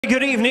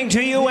Good evening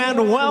to you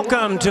and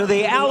welcome to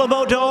the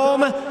Alamo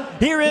Dome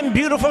here in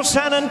beautiful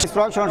San Antonio.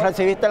 Instructions,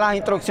 recibiste las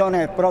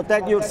instrucciones.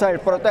 Protect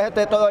yourself.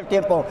 Protégete todo el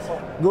tiempo.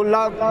 Good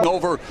luck.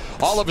 Over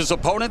all of his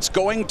opponents,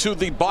 going to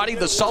the body,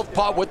 the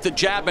southpaw with the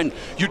jab, and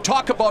you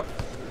talk about.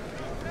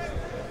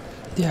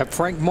 Yeah,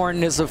 Frank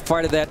Martin is a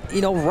fighter that,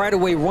 right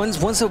away runs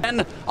once a...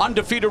 And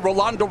undefeated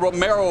Rolando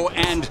Romero,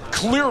 and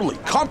clearly,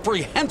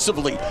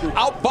 comprehensively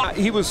outboxed.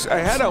 He was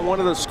ahead on one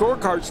of the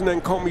scorecards, and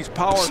then Comey's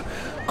power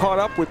caught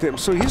up with him.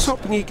 So he's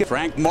hoping he can...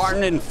 Frank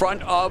Martin in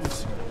front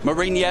of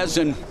Marinez,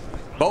 and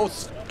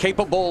both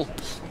capable.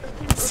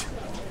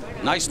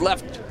 Nice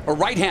left or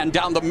right hand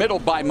down the middle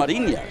by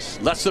Marinez.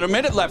 Less than a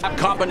minute left.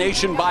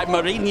 Combination by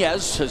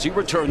Marinez as he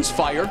returns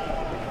fire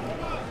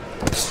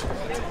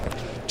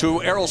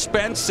to Errol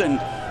Spence and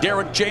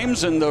Derek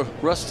James, and the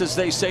rest, as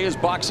they say, is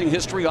boxing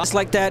history. It's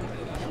like that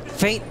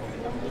feint.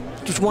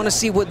 Just want to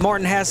see what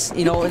Martin has,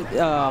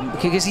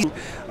 because he...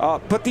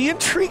 but the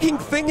intriguing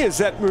thing is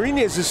that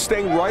Marinez is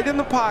staying right in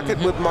the pocket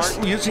with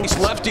Martin using... He's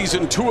lefties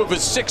in 2 of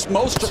his 6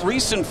 most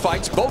recent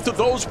fights. Both of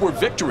those were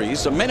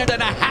victories. A minute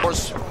and a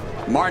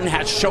half. Martin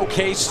has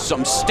showcased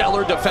some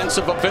stellar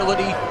defensive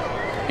ability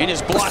in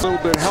his block. A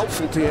little bit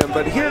helpful to him,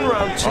 but here in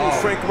round 2,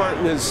 Frank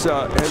Martin has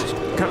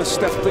kind of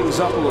stepped things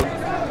up a little.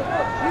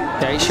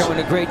 Yeah, he's showing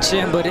a great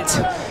chin, but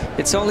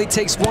it only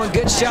takes one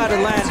good shot to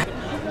land.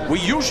 We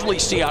usually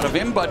see out of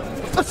him, but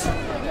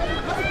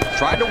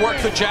trying to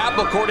work the jab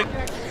according.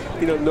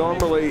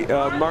 Normally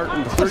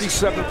Martin,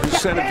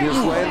 37% of his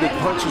landed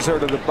punches are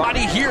to the body.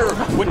 Here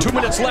with 2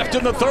 minutes left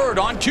in the third.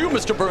 On cue,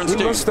 Mr. Bernstein.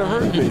 He must have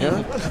heard me,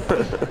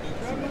 huh?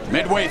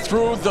 Midway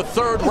through the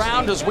 3rd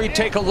round as we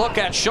take a look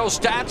at show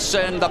stats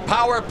and the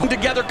power put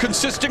together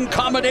consistent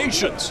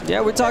combinations.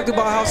 Yeah, we talked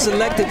about how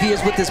selective he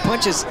is with his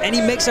punches, and he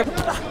makes a...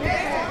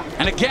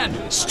 And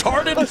again,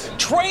 started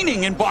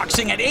training in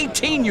boxing at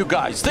 18, you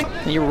guys.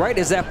 And you're right,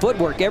 is that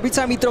footwork. Every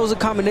time he throws a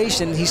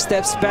combination, he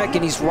steps back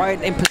and he's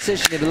right in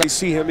position. You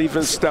see him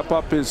even step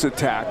up his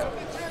attack.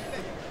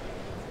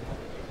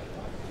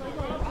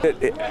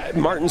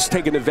 Martin's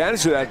taken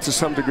advantage of that to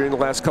some degree in the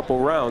last couple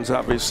of rounds,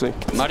 obviously.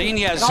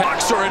 Marinez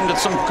boxer into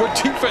some good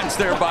defense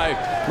there by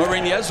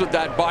Marinez with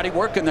that body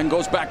work, and then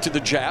goes back to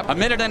the jab. A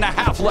minute and a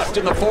half left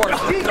in the 4th.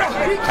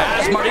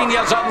 Has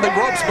Marinez on the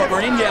ropes, but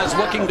Marinez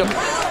looking to...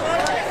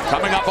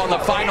 Coming up on the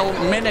final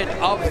minute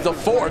of the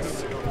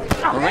 4th.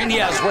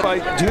 Marinez. I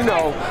do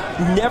know,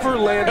 never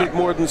landed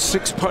more than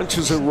 6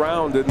 punches a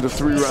round in the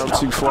 3 rounds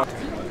he fought.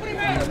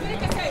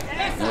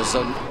 There's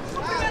a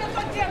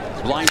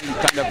blinding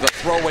kind of a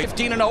throwaway.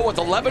 15-0 with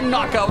 11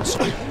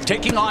 knockouts,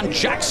 taking on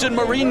Jackson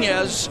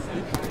Marinez.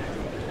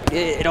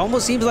 It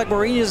almost seems like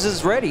Marinez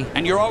is ready.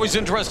 And you're always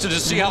interested to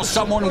see how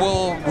someone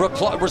will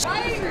reply.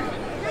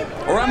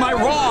 Or am I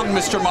wrong,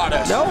 Mr.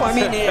 Marinez? No, I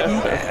mean,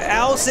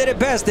 Al said it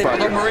best.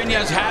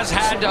 Marinez has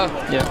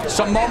had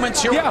some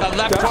moments here with the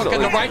left hook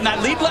and the right, and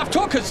that lead left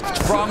hook is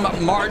from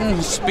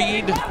Martin.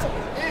 Speed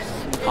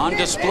on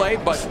display,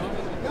 but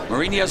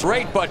Marinez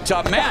rate. But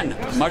man,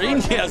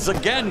 Marinez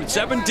again,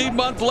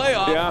 17-month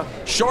layoff. Yeah.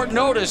 Short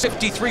notice,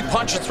 53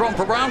 punches thrown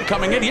per round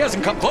coming in. He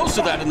hasn't come close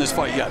to that in this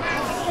fight yet.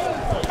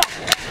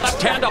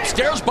 Left hand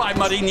upstairs by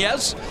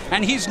Marinez,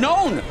 and he's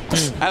known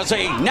as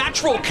a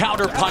natural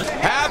counter punch.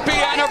 Happy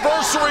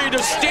anniversary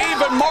to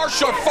Steve and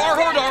Marcia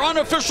Farhood, our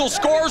unofficial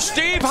score.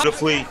 Steve.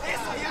 Beautifully,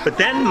 but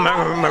then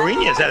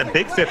Marinez had a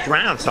big 5th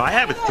round, so I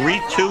have a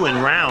 3-2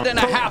 in round. And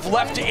a half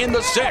left in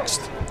the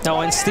 6th.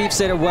 No, and Steve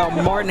said it well.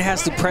 Martin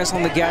has to press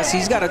on the gas.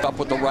 He's got to up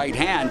with the right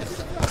hand.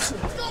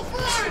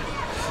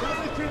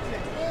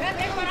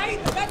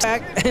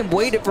 And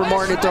waited for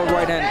Martin to throw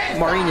right hand.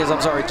 Marinez,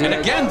 I'm sorry. And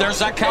again, there's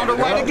that counter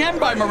right again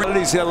by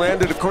Marinez. He's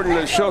landed, according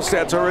to the show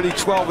stats, already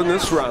 12 in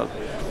this round.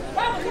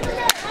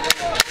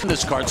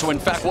 This card, so in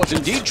fact was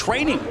indeed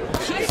training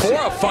for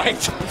a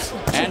fight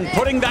and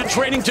putting that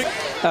training to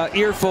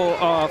earful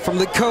from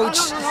the coach,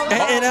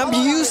 and I'm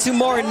used to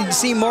Martin.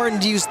 See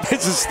Martin used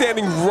this is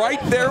standing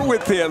right there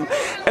with him,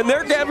 and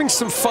they're having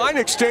some fine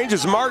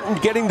exchanges. Martin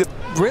getting the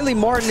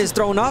Martin is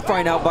thrown off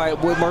right now by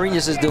what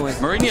Marinez is doing.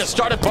 Marinez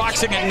started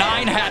boxing at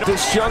 9, had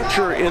this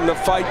juncture in the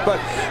fight, but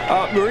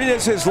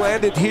Marinez has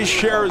landed his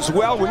share as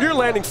well. When you're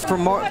landing for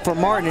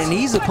Martin, and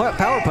he's a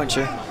power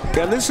puncher.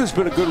 And this has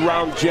been a good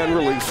round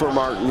generally for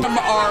Martin.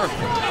 Are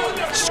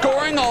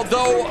scoring,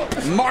 although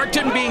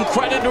Martin being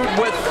credited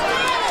with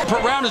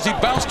per round as he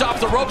bounced off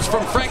the ropes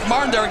from Frank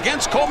Martin there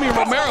against Comey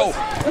Romero.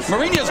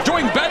 Marinez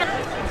doing better.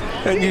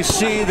 And you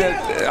see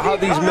that how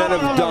these men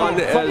have done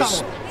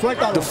as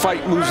the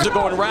fight moves. To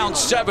go in round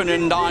 7,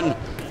 and on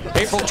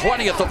April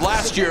 20th of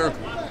last year,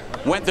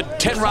 went the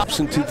 10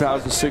 rounds in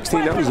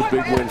 2016. That was a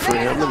big win for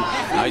him. And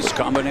nice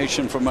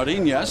combination from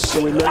Marinez.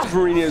 So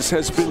Marinez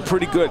has been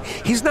pretty good.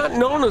 He's not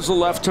known as a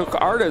left hook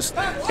artist,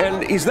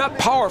 and he's not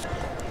powerful.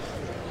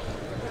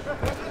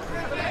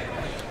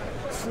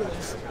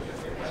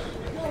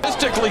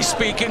 Technically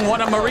speaking,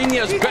 one of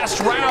Marinez's best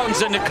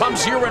rounds, and it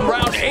comes here in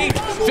round 8.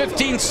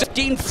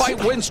 15-16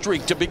 fight win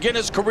streak to begin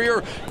his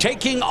career,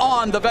 taking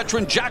on the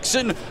veteran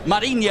Jackson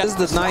Marinez.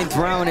 This is the 9th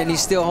round, and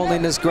he's still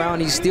holding this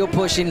ground. He's still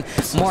pushing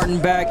Martin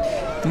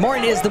back.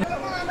 Martin is the...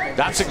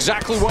 That's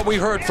exactly what we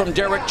heard from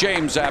Derek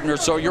James, Abner.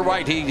 So you're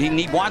right.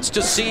 He wants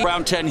to see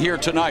round 10 here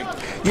tonight.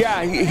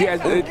 Yeah, he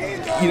had,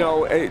 you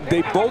know,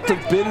 they both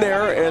have been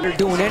there and they're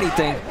doing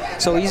anything.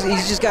 So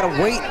he's just got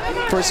to wait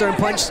for a certain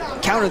punch,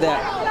 counter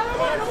that.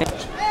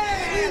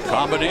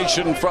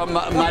 Combination from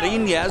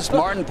Marinez.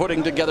 Martin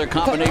putting together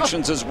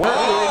combinations as well.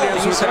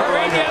 Marinez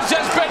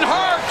has been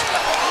hurt.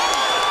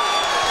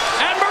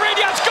 And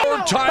Marinez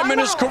third time in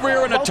his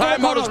career, and a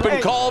timeout has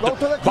been called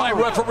by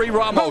referee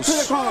Ramos.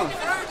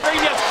 Marinez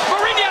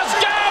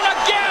down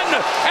again,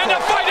 and the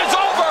fight is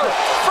over.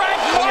 Frank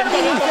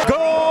Martin.